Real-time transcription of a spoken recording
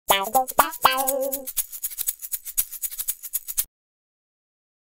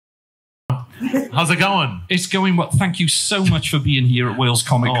How's it going? It's going well. Thank you so much for being here at Wales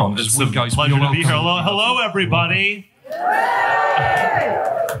Comic Con. It's a pleasure to be here. Hello, everybody.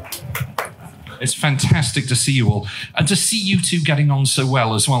 It's fantastic to see you all, and to see you two getting on so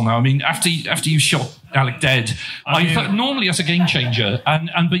well as well. Now, I mean, after you shot Alec dead, I thought normally as a game changer,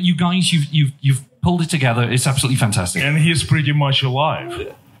 but you guys, you've pulled it together. It's absolutely fantastic. And he's pretty much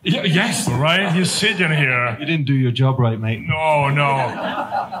alive. Yes. Right? He's sitting here. You didn't do your job right, mate.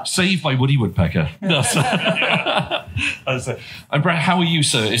 No. Saved by Woody Woodpecker. Yeah. And Brett, how are you,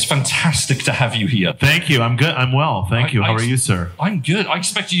 sir? It's fantastic to have you here. Thank you. I'm good. I'm well. Thank you. How are you, sir? I'm good. I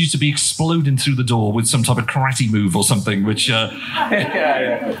expected you to be exploding through the door with some type of karate move or something, which...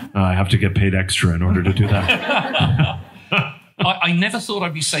 I have to get paid extra in order to do that. I never thought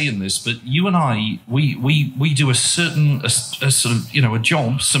I'd be saying this, but you and I, we do a sort of, a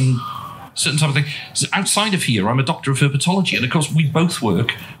job, some certain type of thing. So outside of here, I'm a doctor of herpetology, and of course, we both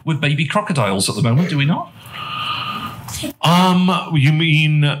work with baby crocodiles at the moment, do we not? You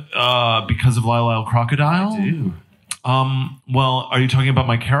mean because of Lyle Lyle Crocodile? I do. Well, are you talking about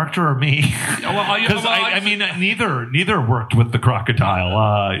my character or me? Because I mean, neither worked with the crocodile.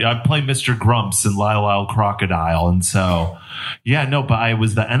 I play Mr. Grumps in Lyle Lyle Crocodile, and so yeah, no, but I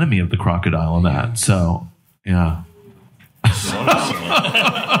was the enemy of the crocodile in that. So yeah,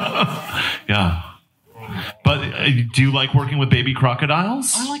 yeah. But do you like working with baby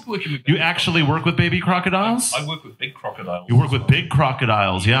crocodiles? I like working with. You actually work with baby crocodiles? I work with big crocodiles. You work with big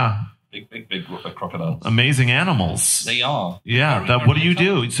crocodiles, yeah. Big crocodiles. Amazing animals. They are. Yeah. What do you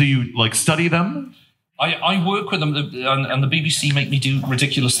do? So you like study them? I work with them, and the BBC make me do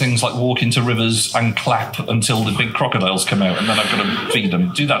ridiculous things like walk into rivers and clap until the big crocodiles come out, and then I've got to feed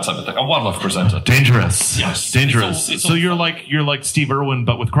them. Do that type of thing. A wildlife presenter. Dangerous. Yes. Dangerous. So you're like Steve Irwin,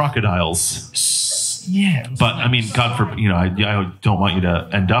 but with crocodiles. Yeah. But I mean, God forbid, I don't want you to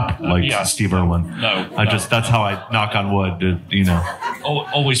end up like Steve Irwin. No. That's how I knock on wood.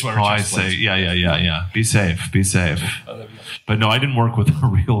 Always wear a chest plate. I say, yeah. Be safe. But no, I didn't work with a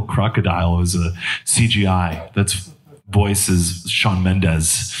real crocodile. It was a CGI. That's voice is Shawn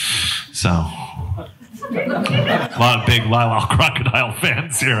Mendes. So a lot of big Lyle Crocodile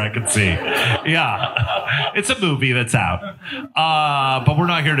fans here, I can see. Yeah, it's a movie that's out. But we're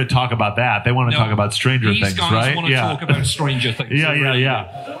not here to talk about that. They want to talk about Stranger Things, guys right? Want to talk about Stranger Things.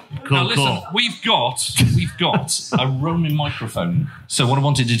 Yeah. Cool, now listen, we've got a roaming microphone. So what I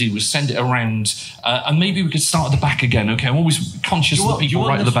wanted to do was send it around, and maybe we could start at the back again. Okay, I'm always conscious of the people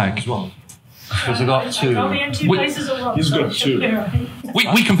right at the back as well. Because I got two. Are we in two places or what? He's got two.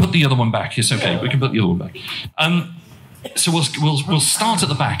 We can put the other one back. It's okay. We can put the other one back. So we'll start at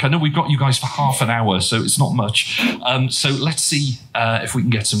the back. I know we've got you guys for half an hour, so it's not much. So let's see if we can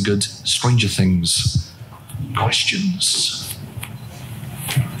get some good Stranger Things questions.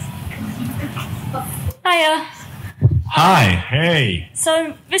 Hiya. Hi. Hey.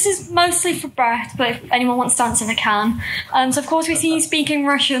 So this is mostly for Brett, but if anyone wants to answer, they can. So of course we see you speaking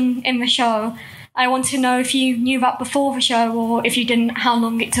Russian in the show. I want to know if you knew that before the show, or if you didn't, how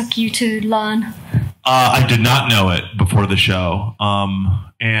long it took you to learn. I did not know it before the show,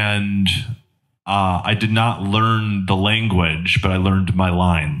 and I did not learn the language, but I learned my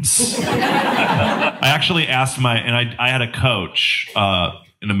lines. I actually asked I had a coach,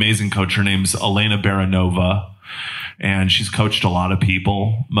 an amazing coach. Her name's Elena Baranova. And she's coached a lot of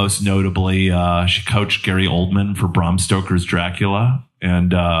people. Most notably, she coached Gary Oldman for Bram Stoker's Dracula.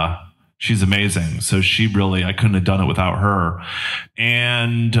 And she's amazing. So I couldn't have done it without her.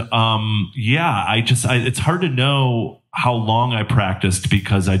 And it's hard to know how long I practiced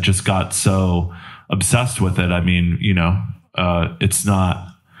because I just got so obsessed with it. I mean,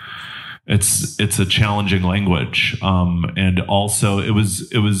 it's a challenging language. And also it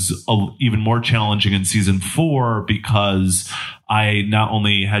was even more challenging in season 4 because I not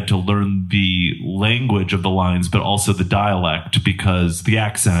only had to learn the language of the lines, but also the dialect, because the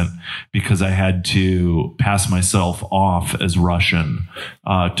accent, because I had to pass myself off as Russian,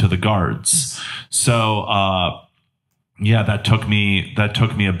 to the guards. So, that took me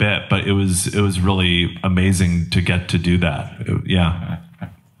a bit, but it was really amazing to get to do that. Yeah.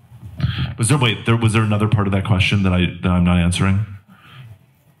 Was there another part of that question that I'm not answering?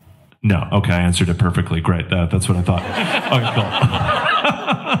 No. Okay, I answered it perfectly. Great. That's what I thought. Okay,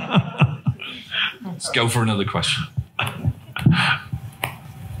 cool. Let's go for another question.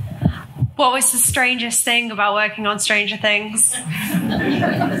 What was the strangest thing about working on Stranger Things?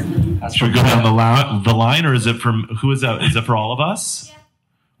 Should we go down the line, or is it from who is that? Is it for all of us?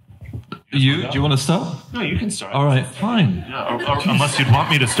 Do you want to start? No, you can start. All right, fine. Yeah, or unless you'd want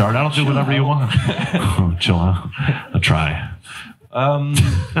me to start, I'll do whatever you want. Chill out. I'll try. I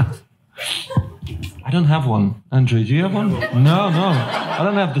don't have one. Andrew, do you have one? No. I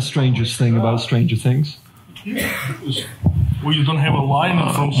don't have the strangest thing about Stranger Things. Well, you don't have a line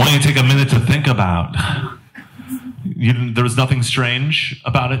from. Why don't you take a minute to think about? There was nothing strange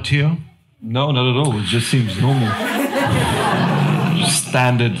about it to you? No, not at all. It just seems normal.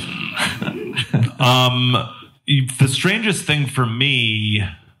 Standard. The strangest thing for me,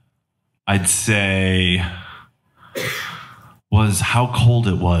 I'd say, was how cold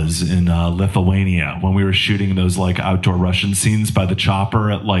it was in Lithuania when we were shooting those like outdoor Russian scenes by the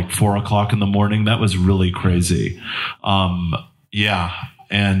chopper at like 4 o'clock in the morning. That was really crazy. Yeah.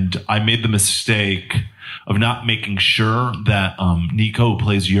 And I made the mistake of not making sure that Nico, who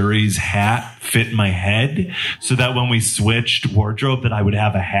plays Yuri's hat, fit my head, so that when we switched wardrobe, that I would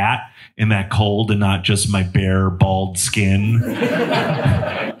have a hat in that cold and not just my bare, bald skin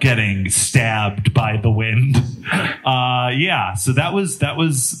getting stabbed by the wind. Yeah, so that was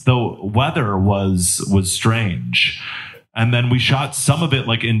the weather was strange. And then we shot some of it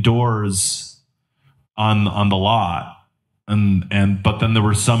like indoors on the lot. But then there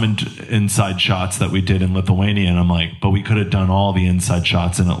were some inside shots that we did in Lithuania, and I'm like, but we could have done all the inside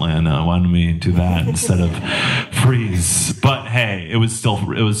shots in Atlanta. Why don't we do that instead of freeze? But hey, it was still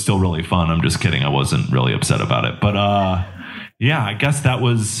really fun. I'm just kidding. I wasn't really upset about it. But yeah, I guess that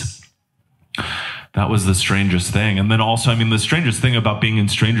was the strangest thing. And then also, I mean, the strangest thing about being in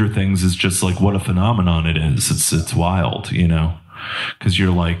Stranger Things is just like what a phenomenon it is. It's wild, you know. Because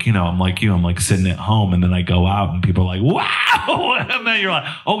you're like, you know, I'm like you. I'm like sitting at home, and then I go out, and people are like, "Wow!" And then you're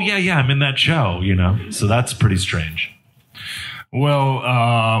like, "Oh yeah, I'm in that show," you know. So that's pretty strange. Well,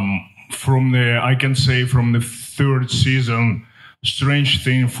 I can say from the third season, strange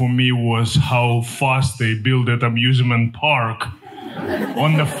thing for me was how fast they built that amusement park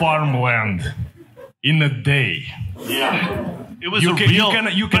on the farmland in a day. Yeah. It was you can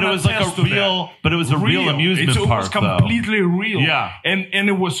but it was like a real amusement park. It was completely real. Yeah. And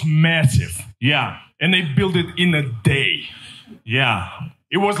it was massive. Yeah. And they built it in a day. Yeah.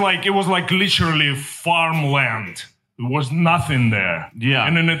 It was like literally farmland. There was nothing there. Yeah.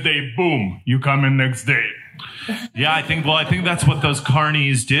 And in a day, boom, you come in next day. Yeah, I think that's what those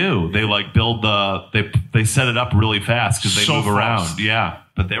carnies do. They like build they set it up really fast because they move around. Yeah.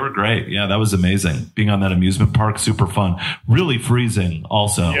 But they were great. Yeah, that was amazing. Being on that amusement park, super fun. Really freezing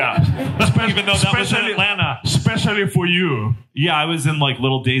also. Yeah. Even though that was in Atlanta. Especially for you. Yeah, I was in like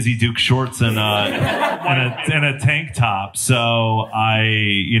little Daisy Duke shorts and a tank top. So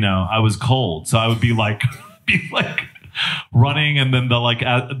I was cold. So I would be like running, and then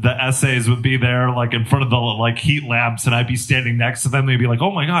the essays would be there like in front of the like heat lamps, and I'd be standing next to them. They'd be like,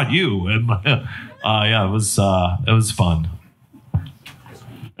 "Oh my God, you!" And yeah, it was fun.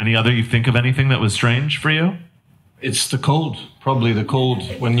 You think of anything that was strange for you? It's the cold, probably the cold.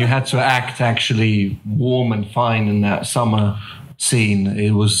 When you had to act actually warm and fine in that summer scene, it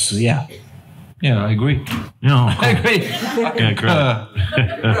was, yeah, I agree. Yeah, cool. I agree. Yeah,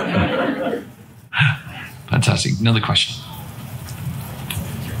 great. Fantastic. Another question.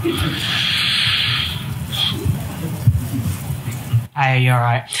 Hey, you're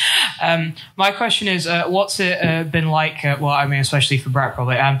right. My question is, what's it been like? Especially for Brett,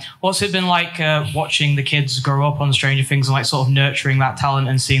 probably. What's it been like watching the kids grow up on Stranger Things and like sort of nurturing that talent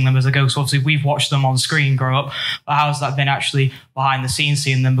and seeing them as they go? So obviously we've watched them on screen grow up, but how's that been actually behind the scenes,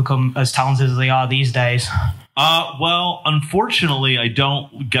 seeing them become as talented as they are these days? Well, unfortunately, I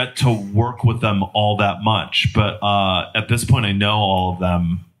don't get to work with them all that much, but at this point, I know all of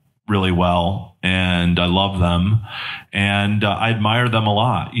them really well, and I love them, and I admire them a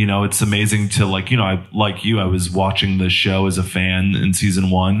lot. You know, it's amazing to I was watching the show as a fan in season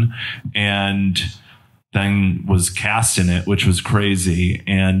 1, and then was cast in it, which was crazy.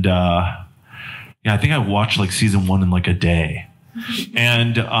 And I think I watched like season 1 in like a day,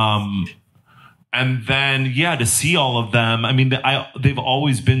 and then, to see all of them, I mean, they've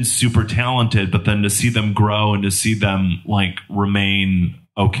always been super talented, but then to see them grow and to see them like remain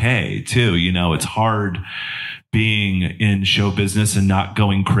okay too. You know, it's hard being in show business and not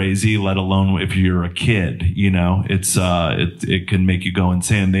going crazy, let alone if you're a kid. You know, it can make you go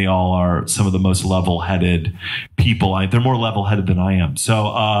insane. They all are some of the most level-headed people. They're more level-headed than I am.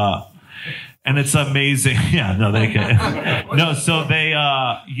 So, and it's amazing. Yeah, no, they can. No, so they,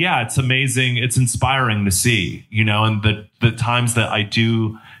 it's amazing. It's inspiring to see, you know, and the times that I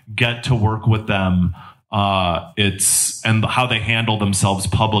do get to work with them, and how they handle themselves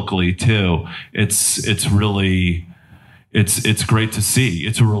publicly too. It's really it's great to see.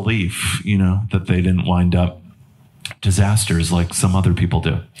 It's a relief, you know, that they didn't wind up disasters like some other people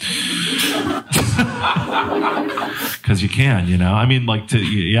do. Because you can, you know. I mean, like,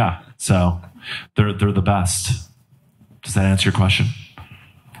 yeah. So they're the best. Does that answer your question?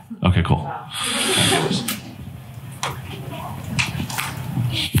 Okay, cool.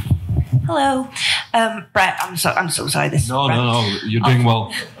 Hello, Brett. I'm so sorry. This No, is Brett. no, you're doing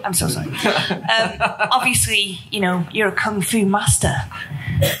well. I'm so sorry. Obviously, you know, you're a kung fu master.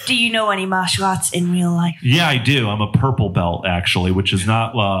 Do you know any martial arts in real life? Yeah, I do. I'm a purple belt, actually, which is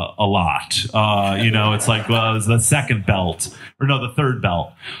not a lot. You know, it's like it's the second belt, or no, the third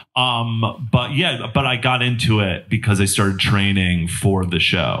belt. But I got into it because I started training for the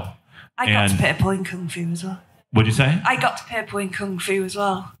show. I got to pit a point in kung fu as well. What'd you say? I got to pit a point in kung fu as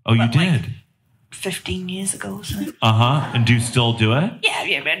well. Oh, you did? Like 15 years ago. So. And do you still do it?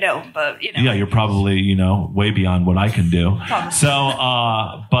 Yeah, no, but you know. Yeah, you're probably, you know, way beyond what I can do. Probably. So,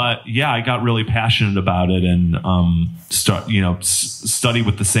 but yeah, I got really passionate about it and study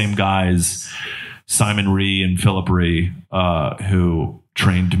with the same guys, Simon Rhee and Philip Rhee, who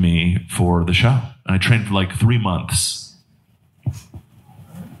trained me for the show. And I trained for like 3 months.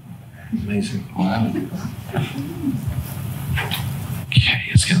 Amazing. Okay,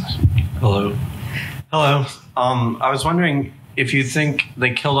 let's go. Hello. Hello. I was wondering if you think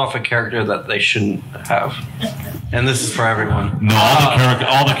they killed off a character that they shouldn't have. And this is for everyone. No,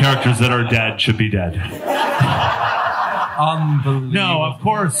 all the characters that are dead should be dead. Unbelievable. No, of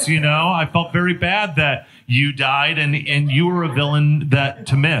course, you know, I felt very bad that you died and you were a villain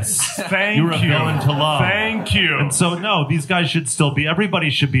to miss. You were a villain to love. Thank you. And so, no, these guys should still be, everybody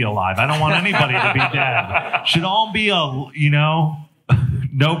should be alive. I don't want anybody to be dead. Should all be, you know,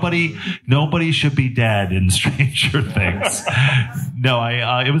 nobody should be dead in Stranger Things. No,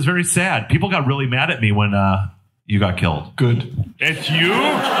 it was very sad. People got really mad at me when you got killed. Good. At you?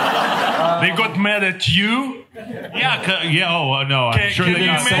 They got mad at you? Yeah. Oh no, I'm sure can they you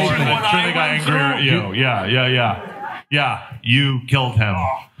got imagine what I angry went at you. Yeah. You killed him.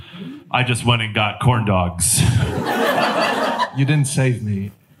 I just went and got corn dogs. You didn't save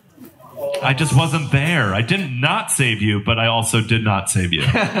me. I just wasn't there. I did not save you, but I also did not save you.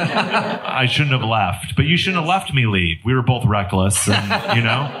 I shouldn't have left, but you shouldn't have left me, Lee. We were both reckless, and you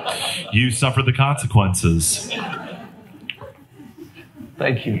know, you suffered the consequences.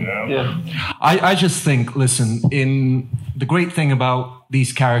 Thank you. Yeah. I just think, listen, the great thing about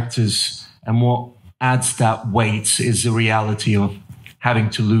these characters and what adds that weight is the reality of having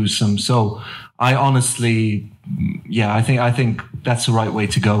to lose them. So I honestly, I think that's the right way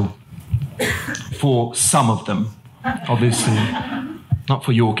to go for some of them. Obviously, not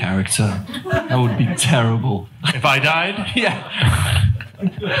for your character. That would be terrible. If I died? Yeah.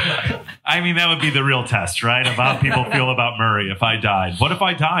 I mean, that would be the real test, right? Of how people feel about Murray if I died. What if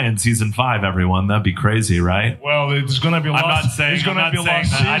I die in season 5, everyone? That'd be crazy, right? Well, it's going to be lost. I'm not saying it's gonna be that. lost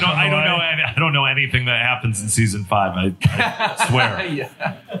season, I don't know anything that happens in season 5. I swear. Yeah.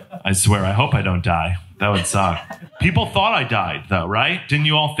 I swear. I hope I don't die. That would suck. People thought I died, though, right? Didn't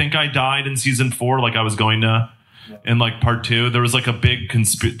you all think I died in season 4 like I was going to in like part 2? There was like a big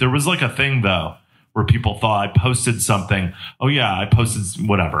there was like a thing, though, where people thought I posted something. Oh, yeah, I posted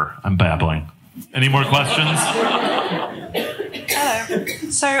whatever. I'm babbling. Any more questions? Hello.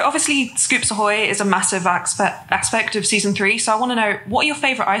 So obviously Scoops Ahoy is a massive aspect of season 3. So I want to know, what are your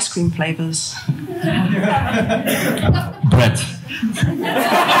favourite ice cream flavours? Brett.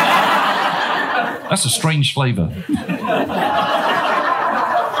 That's a strange flavour.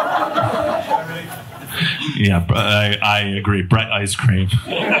 Yeah, I agree. Brett ice cream.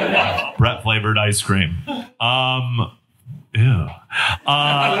 Brett flavored ice cream. Ew.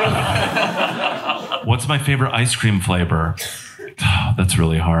 What's my favorite ice cream flavor? Oh, that's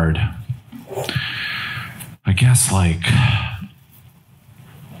really hard. I guess like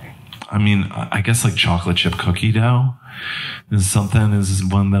chocolate chip cookie dough is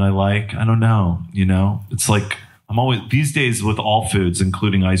one that I like. I don't know, you know, it's like I'm always these days with all foods,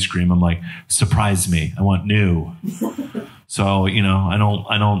 including ice cream, I'm like, surprise me. I want new. So, you know, I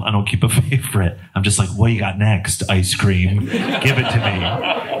don't keep a favorite. I'm just like, what do you got next? Ice cream. Give it to me.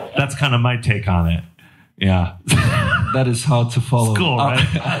 That's kind of my take on it. Yeah. That is hard to follow. It's cool,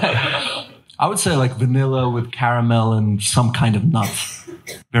 right? I would say like vanilla with caramel and some kind of nut.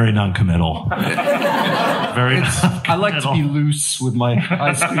 Very non-committal. Very non-committal. I like to be loose with my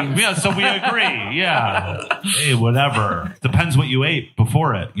ice cream. Yeah, so we agree. Yeah. Hey, whatever. Depends what you ate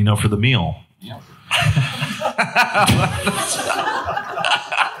before it, you know, for the meal. Yeah.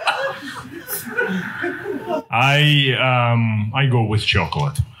 I go with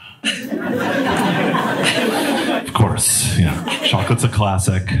chocolate. Of course, yeah. Chocolate's a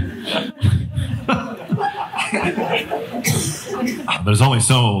classic. There's only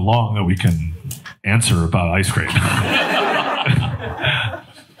so long that we can answer about ice cream.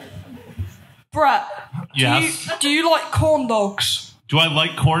 Brett, Yes. do you like corn dogs? Do I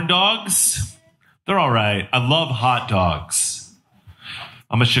like corn dogs? They're all right. I love hot dogs.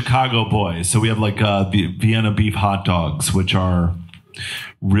 I'm a Chicago boy, so we have like Vienna beef hot dogs, which are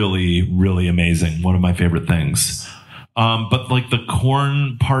really, really amazing. One of my favorite things. But like the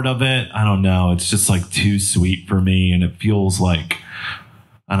corn part of it, I don't know. It's just like too sweet for me, and it feels like,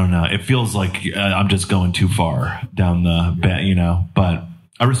 I don't know. It feels like I'm just going too far down the bed, you know. But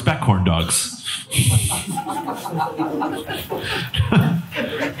I respect corn dogs.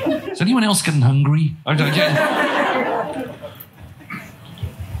 Is anyone else getting hungry?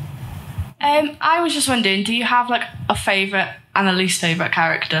 I was just wondering, do you have like a favourite and a least favourite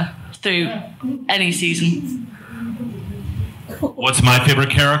character through any season? What's my favorite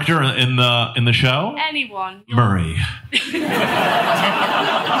character in the show? Anyone. Murray.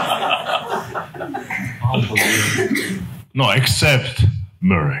 No, except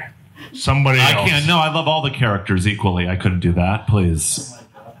Murray. Somebody else. I can't. No, I love all the characters equally. I couldn't do that, please.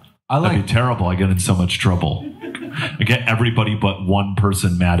 That'd be terrible. I get in so much trouble. I get everybody but one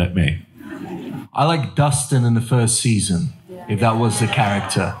person mad at me. I like Dustin in the first season, if that was the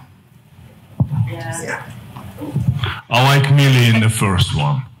character. I like Millie in the first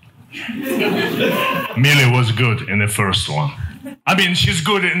one. Millie was good in the first one. I mean, she's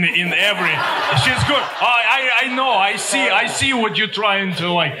good in every. She's good. I know. I see what you're trying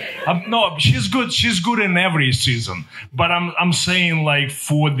to like. No, she's good. She's good in every season. But I'm saying like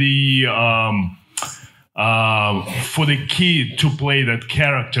for the kid to play that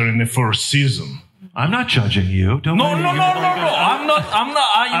character in the first season. I'm not judging you. No. I'm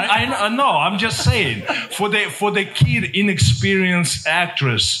not. I'm just saying for the kid, inexperienced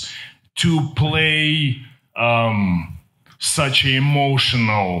actress to play such an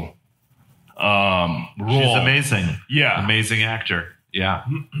emotional role. She's amazing. Yeah, amazing actor. Yeah,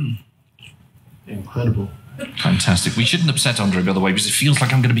 incredible. Fantastic. We shouldn't upset Andrey, by the way, because it feels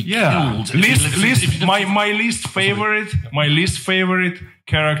like I'm going to be killed. My least favorite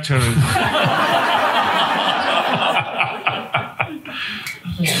character is.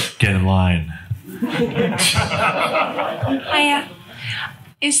 Get in line. Hiya.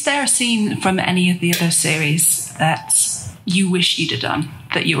 Is there a scene from any of the other series that you wish you'd have done,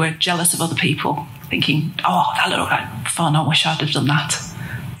 that you were jealous of other people, thinking, oh, that looked like fun, I wish I'd have done that?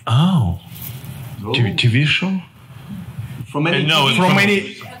 Oh. TV show? From any...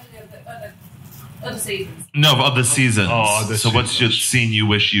 Other seasons. No, of the seasons. Oh, so what's your scene you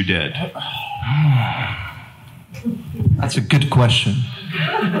wish you did? That's a good question.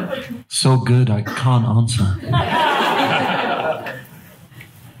 So good, I can't answer.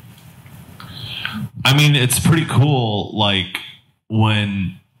 I mean, it's pretty cool, like,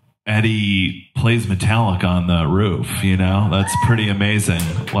 when Eddie plays Metallica on the roof, you know? That's pretty amazing.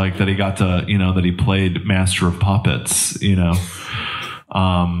 Like, that he got to, you know, that he played Master of Puppets, you know?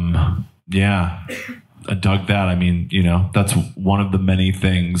 Yeah. I dug that. I mean, you know, that's one of the many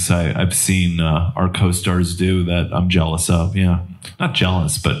things I've seen our co-stars do that I'm jealous of. Yeah. Not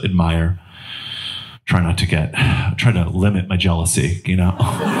jealous, but admire. Try to limit my jealousy, you know.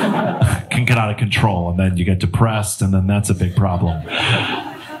 Can get out of control, and then you get depressed, and then that's a big problem.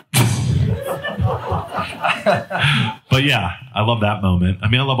 But yeah, I love that moment. I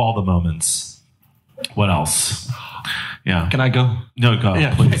mean, I love all the moments. What else? Yeah. Can I go? No, go,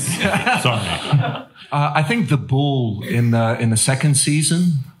 please. Sorry. I think the bull in the second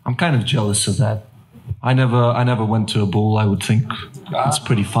season, I'm kind of jealous of that. I never went to a ball. I would think it's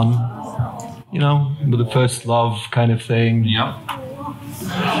pretty fun, you know, with the first love kind of thing. Yeah.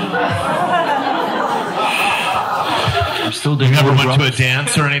 I'm still doing. You never went to a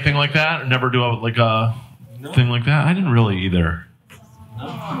dance or anything like that? Or never do a thing like that? I didn't really either.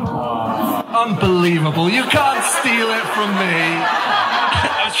 Unbelievable! You can't steal it from me.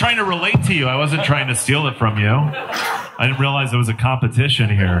 I was trying to relate to you. I wasn't trying to steal it from you. I didn't realize there was a competition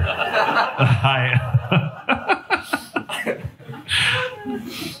here.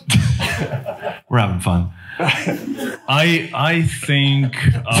 We're having fun. I think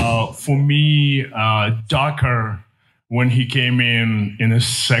for me, Docker, when he came in the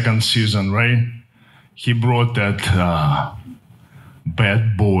second season, right? He brought that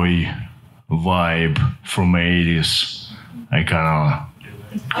bad boy vibe from the 80s. I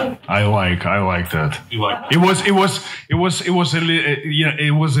like that. You like it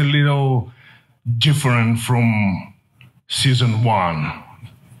was a little different from season 1.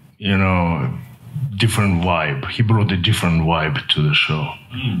 You know, different vibe. He brought a different vibe to the show.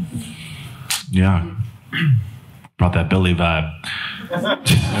 Yeah. Brought that Billy vibe.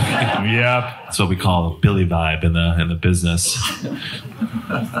 Yeah. That's what we call a Billy vibe in the business.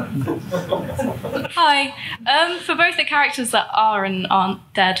 Hi. For both the characters that are and aren't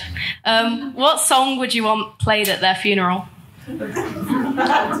dead, what song would you want played at their funeral?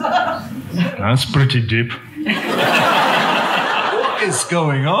 That's pretty deep. What is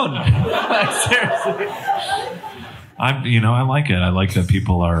going on? Seriously. I like it. I like that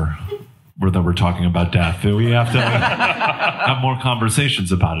people are... that we're talking about death. We have to have more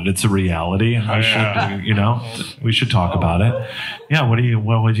conversations about it. It's a reality. We should talk about it. Yeah.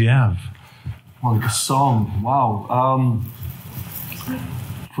 What would you have? Well, the song. Wow.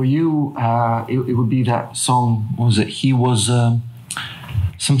 For you, it would be that song. What was it? He was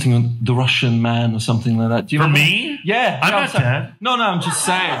something. The Russian Man or something like that. Do you remember? Me? Yeah. I'm not dead. No, I'm just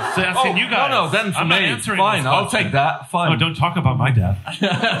saying. So asking you guys. No, then for I'm me. not answering Fine, this I'll question. take that. Fine. No, don't talk about my death.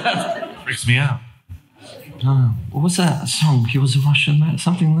 Freaks me out. No, what was that song? He was a Russian man,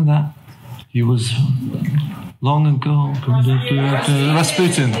 something like that. He was long ago.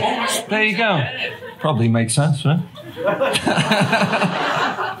 Rasputin. There you go. Probably makes sense, right?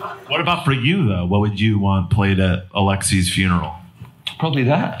 What about for you, though? What would you want played at Alexei's funeral? Probably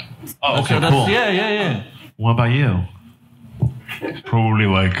that. Oh, okay, So cool. Yeah. What about you? Probably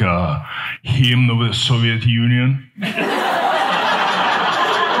like a hymn of the Soviet Union.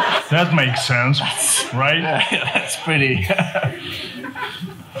 That makes sense, right? Yeah, that's pretty.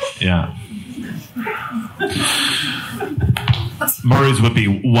 Yeah. Murray's would be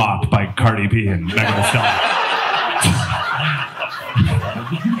WAP by Cardi B and Megan Thee Stallion.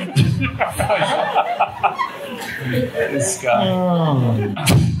 This guy.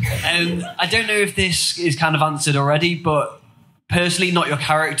 I don't know if this is kind of answered already, but personally, not your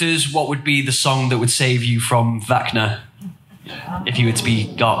characters, what would be the song that would save you from Wagner? If you were to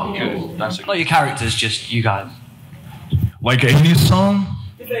be God. Not your characters, just you guys. Like any song?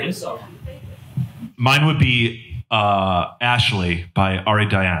 Mine would be Ashley by Ari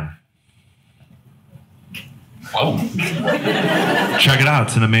Diane. Oh. Check it out.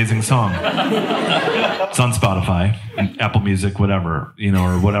 It's an amazing song. It's on Spotify, Apple Music, whatever,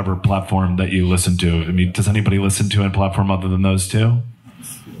 or whatever platform that you listen to. I mean, does anybody listen to a platform other than those two?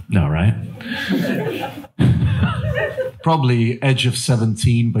 No, right? Probably Edge of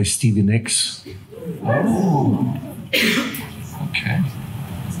 17 by Stevie Nicks. Oh. Okay.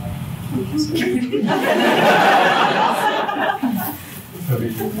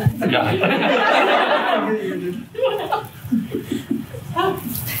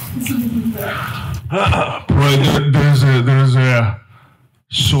 There's a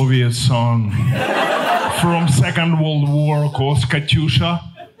Soviet song from Second World War called Katyusha.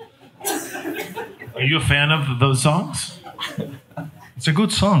 Are you a fan of those songs? It's a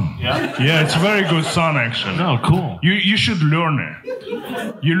good song. Yeah, it's a very good song, actually. No, cool. You should learn it.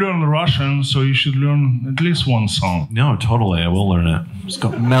 You learn Russian, so you should learn at least one song. No, totally. I will learn it. It's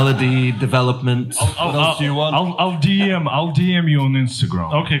got melody, development. What else do you want? I'll DM you on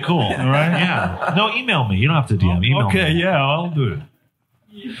Instagram. Okay, cool. All right? Yeah. No, email me. You don't have to DM. Email me. Okay, yeah, I'll do it.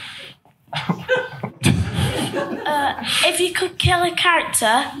 If you could kill a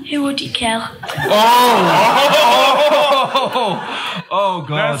character, who would you kill? Oh,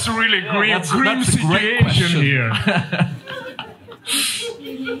 God. That's a really grim That's a great situation question. here.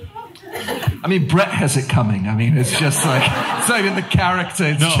 I mean, Brett has it coming. I mean, it's just like, it's not even the character,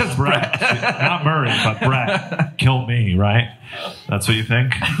 it's just Brett. Not Murray, but Brett. Kill me, right? That's what you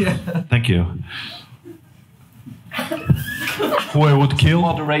think? Yeah. Thank you. Who I would kill?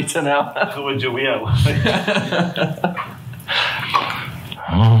 Moderator now. Who would you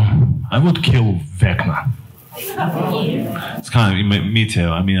I would kill Wagner. It's kind of me too.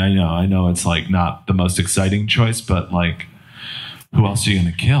 I mean, I know it's like not the most exciting choice, but like, who else are you going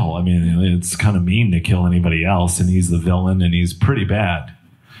to kill? I mean, it's kind of mean to kill anybody else, and he's the villain, and he's pretty bad.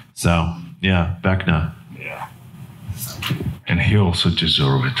 So, yeah, Vecna. Yeah. And he also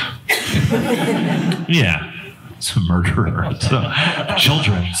deserves it. Yeah. It's a murderer. So,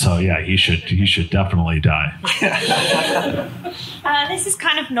 children. So, yeah, he should definitely die. This is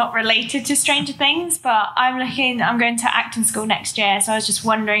kind of not related to Stranger Things, but I'm going to acting school next year, so I was just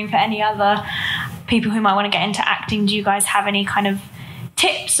wondering for any other people who might want to get into acting, do you guys have any kind of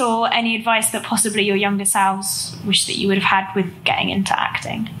tips or any advice that possibly your younger selves wish that you would have had with getting into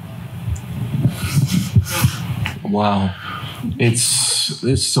acting? Wow.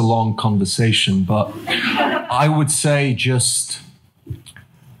 It's a long conversation, but I would say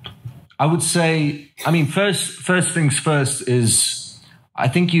first things first is, I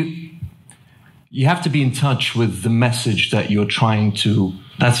think you you have to be in touch with the message that you're trying to.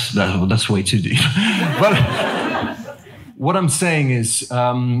 That's way too deep. But what I'm saying is,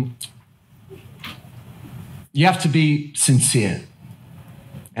 you have to be sincere,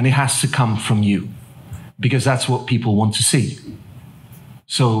 and it has to come from you, because that's what people want to see.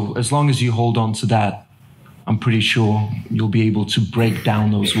 So as long as you hold on to that, I'm pretty sure you'll be able to break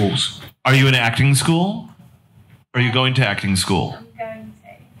down those walls. Are you in acting school? Are you going to acting school? I'm going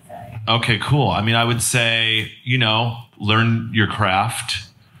to. So. Okay, cool. I mean, I would say, learn your craft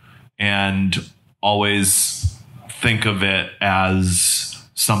and always think of it as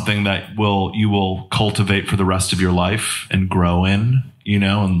something that you will cultivate for the rest of your life and grow in,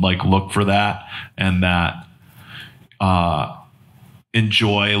 and like look for that, and that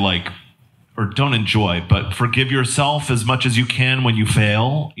enjoy, or don't enjoy, but forgive yourself as much as you can when you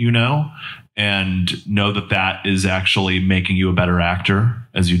fail, and know that that is actually making you a better actor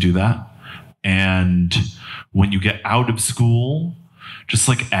as you do that. And when you get out of school, just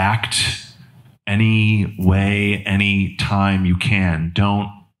act any way, any time you can. Don't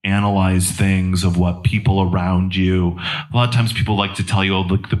analyze things of what people around you. A lot of times people like to tell you, oh,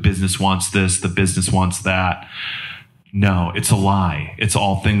 look, the business wants this, the business wants that. No, it's a lie. It's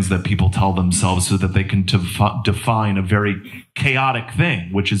all things that people tell themselves so that they can define a very chaotic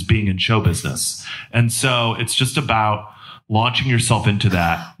thing, which is being in show business. And so it's just about launching yourself into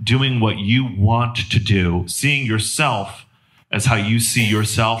that, doing what you want to do, seeing yourself as how you see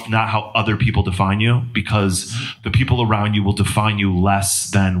yourself, not how other people define you, because the people around you will define you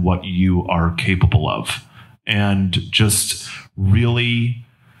less than what you are capable of. And just really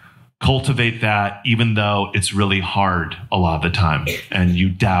cultivate that, even though it's really hard a lot of the time, and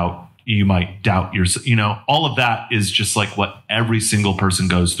you might doubt yourself. All of that is just like what every single person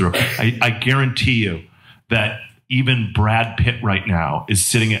goes through. I guarantee you that even Brad Pitt right now is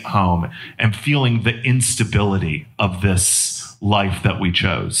sitting at home and feeling the instability of this life that we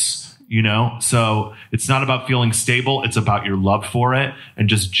chose. So it's not about feeling stable. It's about your love for it and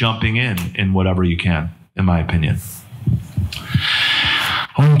just jumping in whatever you can, in my opinion.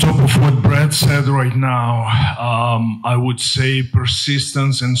 On top of what Brad said right now, I would say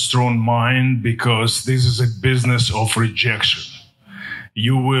persistence and strong mind, because this is a business of rejection.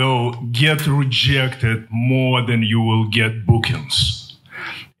 You will get rejected more than you will get bookings.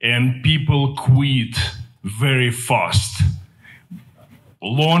 And people quit very fast,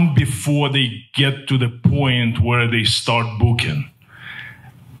 long before they get to the point where they start booking.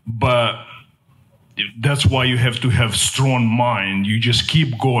 But that's why you have to have strong mind. You just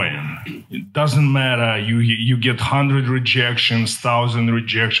keep going. It doesn't matter. You get 100 rejections, 1,000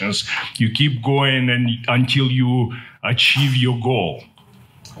 rejections. You keep going until you achieve your goal.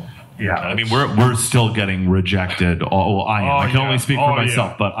 Yeah, I mean, we're still getting rejected. I can only speak for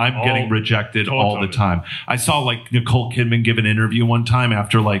myself, but I'm getting rejected all the time. I saw Nicole Kidman give an interview one time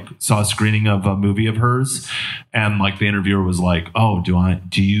after saw a screening of a movie of hers, and the interviewer was like, "Oh, do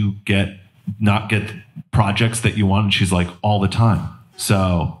you not get projects that you want?" And she's like, "All the time."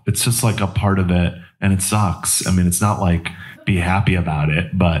 So it's just a part of it, and it sucks. I mean, it's not be happy about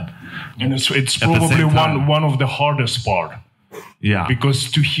it, but and it's probably one of the hardest part. Yeah, because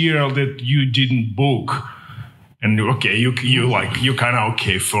to hear that you didn't book, and okay, you kind of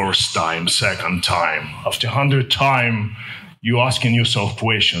okay first time, second time, after 100 time, you asking yourself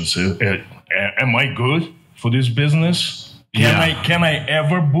questions: am I good for this business? Can I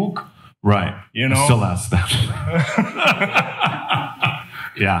ever book? Right. Still ask that.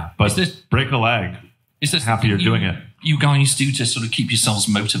 Yeah, but break a leg. Is this happy you're doing it? You guys do to sort of keep yourselves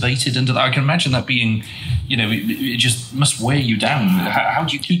motivated into that? I can imagine that being, it just must weigh you down. How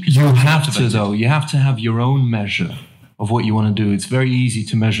do you keep yourself motivated? You have to, though. You have to have your own measure of what you want to do. It's very easy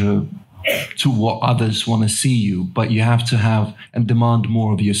to measure to what others want to see you, but you have to have and demand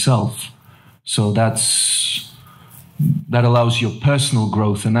more of yourself. So that allows your personal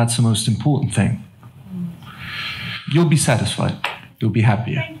growth, and that's the most important thing. You'll be satisfied. You'll be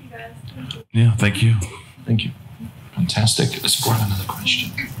happier. Thank you, guys. Yeah, thank you. Thank you. Fantastic. Let's grab another question.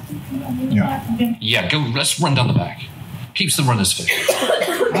 Yeah. Yeah, go. Let's run down the back. Keeps the runners fit.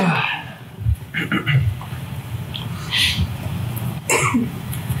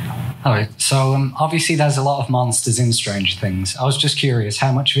 All right. So obviously there's a lot of monsters in Stranger Things. I was just curious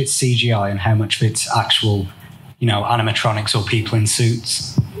how much of it's CGI and how much of it's actual, animatronics or people in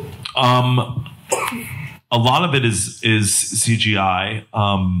suits. A lot of it is CGI,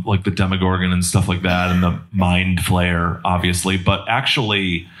 like the Demogorgon and stuff like that, and the Mind Flayer, obviously. But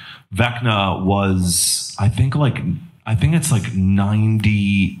actually, Vecna was, I think it's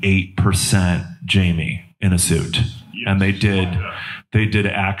 98% Jamie in a suit, and they did they did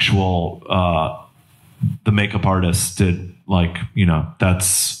actual. The makeup artist did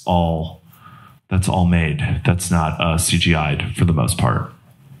that's all made. That's not CGI'd for the most part.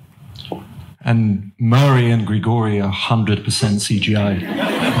 And Murray and Grigori are 100% CGI.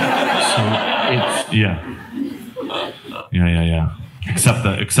 So it's Yeah. Except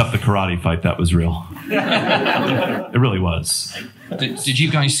the karate fight, that was real. It really was. Did you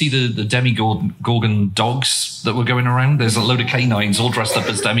guys see the Demogorgon dogs that were going around? There's a load of canines all dressed up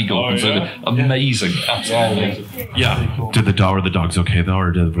as Demogorgons. Amazing. Absolutely amazing. Yeah. Did the dogs okay though,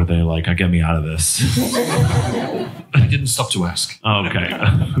 or were they like, "Get me out of this"? I didn't stop to ask. Okay.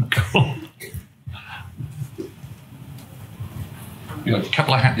 Cool. You got a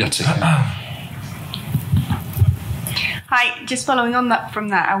couple of hats. Hi, just following on from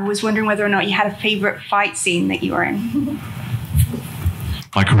that, I was wondering whether or not you had a favourite fight scene that you were in.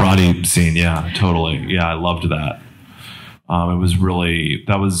 My karate scene, yeah, totally. Yeah, I loved that. It was really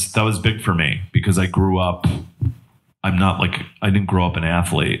that was big for me because I grew up. I didn't grow up an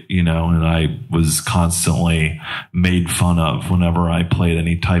athlete, and I was constantly made fun of whenever I played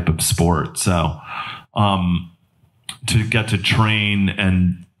any type of sport. So, to get to train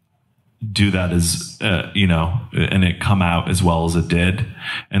and do that is, and it come out as well as it did,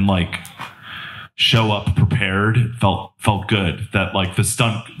 and show up prepared felt good. That the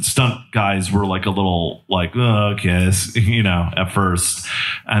stunt guys were a little okay, at first,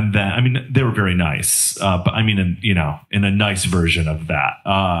 and then they were very nice, but in a nice version of that,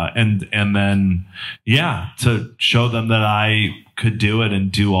 and then to show them that I could do it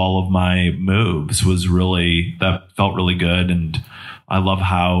and do all of my moves that felt really good, and I love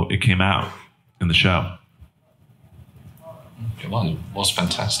how it came out in the show. Well, it was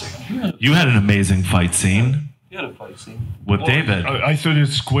fantastic. You had an amazing fight scene. You had a fight scene with David. I thought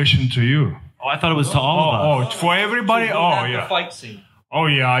it's a question to you. Oh, I thought it was to all of us. Oh, for everybody? The fight scene. Oh,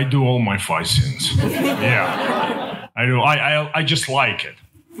 yeah, I do all my fight scenes. Yeah, I do. I just like it.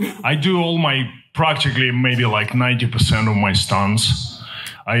 I do practically maybe 90% of my stunts.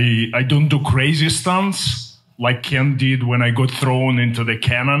 I don't do crazy stunts like Ken did when I got thrown into the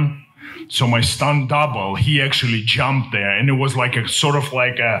cannon. So my stunt double, he actually jumped there, and it was a sort of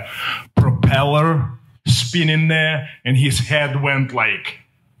a propeller spinning there, and his head went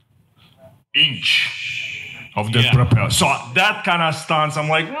inch of the propeller. So that kind of stunts, I'm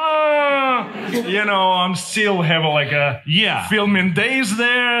I'm still have filming days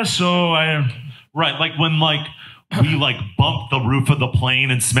there. So right, when we bumped the roof of the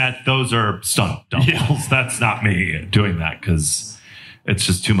plane and smashed. Those are stunt doubles. Yeah. That's not me doing that because it's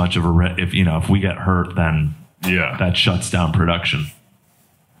just too much of a if we get hurt, then that shuts down production.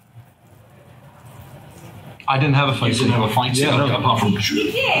 I didn't have a fight scene. Apart from You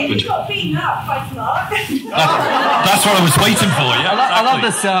did. You got beaten up quite a lot. That's what I was waiting for. Yeah, I love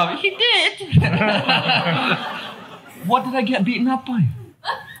this. You did. What did I get beaten up by?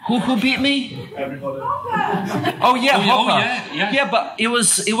 Who beat me? Everybody. Oh yeah, Hopper. Yeah, but it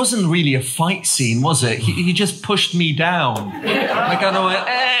wasn't really a fight scene, was it? He just pushed me down. I went,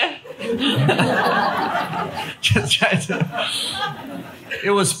 just tried to.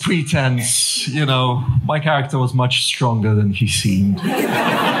 It was pretense, My character was much stronger than he seemed.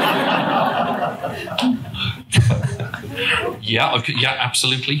 Yeah. Okay. Yeah.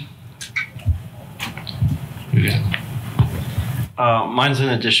 Absolutely. Yeah. Mine's in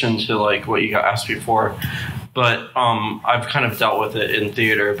addition to what you got asked before, but I've kind of dealt with it in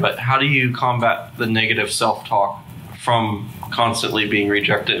theater. But how do you combat the negative self-talk from constantly being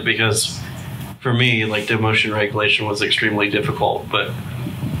rejected? Because for me, the emotion regulation was extremely difficult. But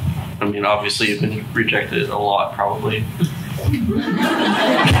obviously you've been rejected a lot, probably.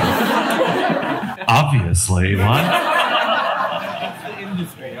 Obviously, what? It's the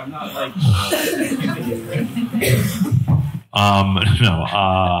industry. I'm not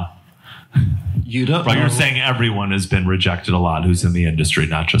No. You don't. Right, you're saying everyone has been rejected a lot who's in the industry,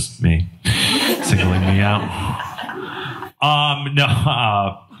 not just me. Singling me out. No.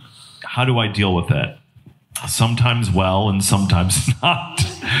 How do I deal with it? Sometimes well, and sometimes not.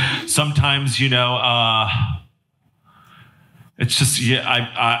 Sometimes, it's just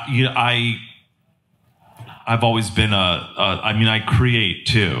I've always been I create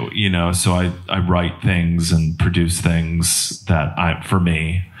too, so I write things and produce things for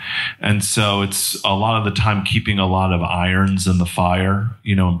me. And so it's a lot of the time keeping a lot of irons in the fire,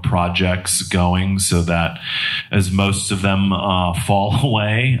 and projects going so that as most of them fall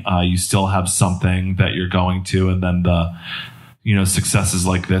away, you still have something that you're going to, and then successes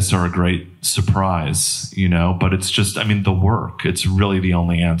like this are a great surprise, but it's just, the work, it's really the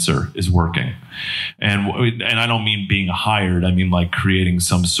only answer is working. And I don't mean being hired. I mean, like creating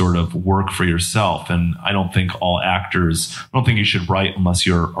some sort of work for yourself. And I don't think you should write unless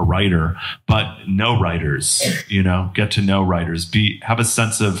you're a writer, but know writers, get to know writers, have a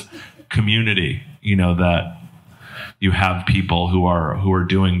sense of community, that you have people who are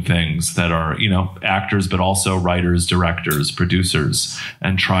doing things that are, actors, but also writers, directors, producers,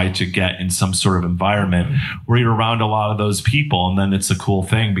 and try to get in some sort of environment where you're around a lot of those people. And then it's a cool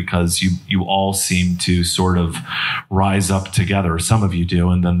thing because you all seem to sort of rise up together. Some of you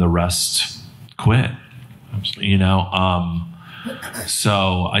do, and then the rest quit,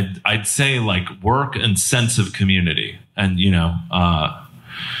 so I'd say like work and sense of community and, and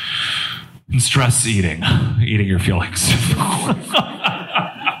stress eating your feelings.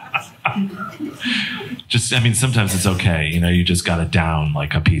 Sometimes it's okay. You just got to down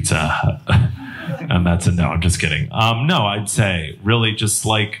like a pizza. And that's no, I'm just kidding. No, I'd say really just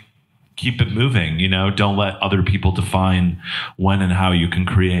like keep it moving. Don't let other people define when and how you can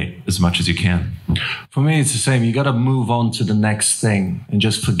create as much as you can. For me, it's the same. You got to move on to the next thing and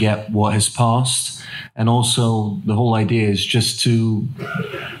just forget what has passed. And also the whole idea is just to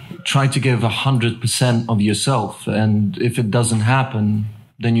try to give 100% of yourself. And if it doesn't happen,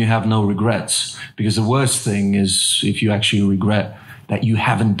 then you have no regrets. Because the worst thing is if you actually regret that you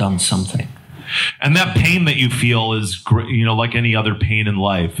haven't done something. And that pain that you feel is, like any other pain in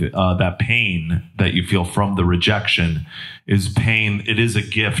life, that pain that you feel from the rejection is pain. It is a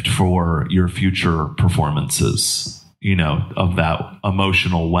gift for your future performances, of that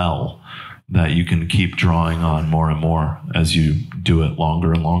emotional well that you can keep drawing on more and more as you do it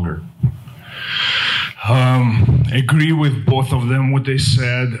longer and longer. Agree with both of them, what they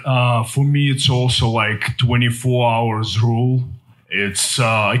said. For me, it's also like 24 hours rule. It's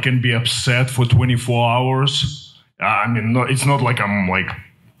I can be upset for 24 hours. It's not like I'm like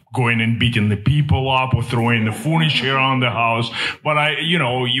going and beating the people up or throwing the furniture around the house. But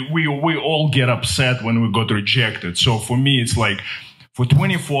we all get upset when we got rejected. So for me, it's like for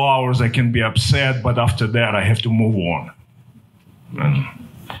 24 hours I can be upset, but after that I have to move on. And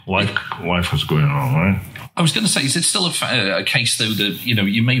life is going on, right? I was going to say, is it still a case though that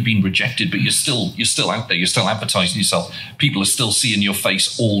you may have been rejected, but you're still out there, you're still advertising yourself. People are still seeing your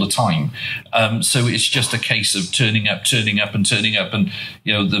face all the time. So it's just a case of turning up, and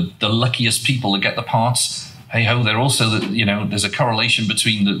the luckiest people that get the parts. Hey ho, they're also there's a correlation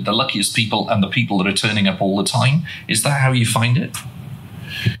between the luckiest people and the people that are turning up all the time. Is that how you find it?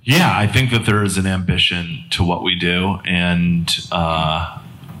 Yeah, I think that there is an ambition to what we do, and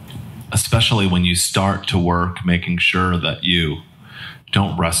especially when you start to work, making sure that you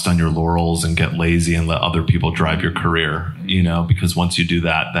don't rest on your laurels and get lazy and let other people drive your career, because once you do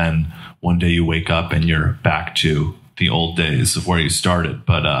that, then one day you wake up and you're back to the old days of where you started.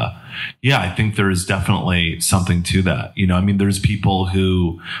 But I think there is definitely something to that. There's people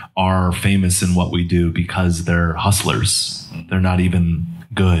who are famous in what we do because they're hustlers. They're not even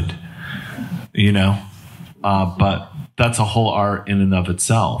good, but that's a whole art in and of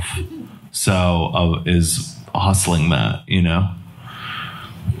itself. So is hustling that,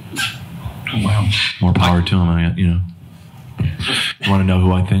 Wow. More power to him, You want to know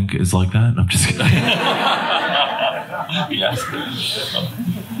who I think is like that? I'm just kidding. Yes.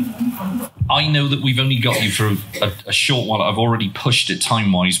 I know that we've only got you for a short while. I've already pushed it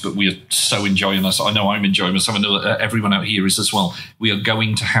time-wise, but we are so enjoying this. I know I'm enjoying this. I know that everyone out here is as well. We are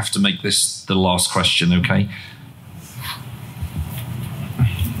going to have to make this the last question, okay?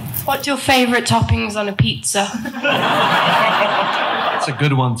 What's your favourite toppings on a pizza? That's a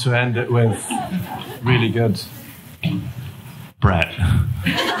good one to end it with. Really good. Brett.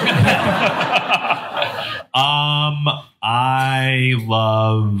 I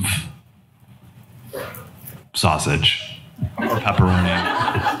love sausage or pepperoni.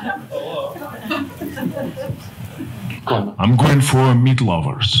 I'm going for meat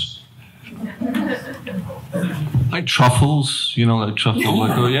lovers. Like truffles, like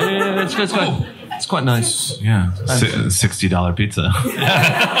truffle. Yeah, it's quite nice. Yeah, $60 pizza.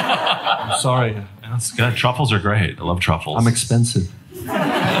 Sorry. That's good. Truffles are great. I love truffles. I'm expensive.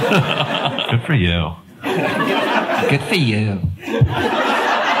 Good for you. Good for you.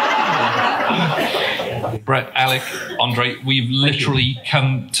 Brett, Alec, Andrei, we've literally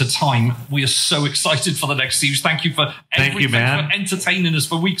come to time. We are so excited for the next series. Thank you for everything, for entertaining us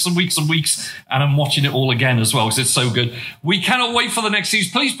for weeks and weeks and weeks. And I'm watching it all again as well because it's so good. We cannot wait for the next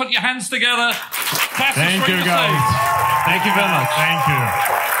series. Please put your hands together. Thank you, guys. Thank you very much. Thank you.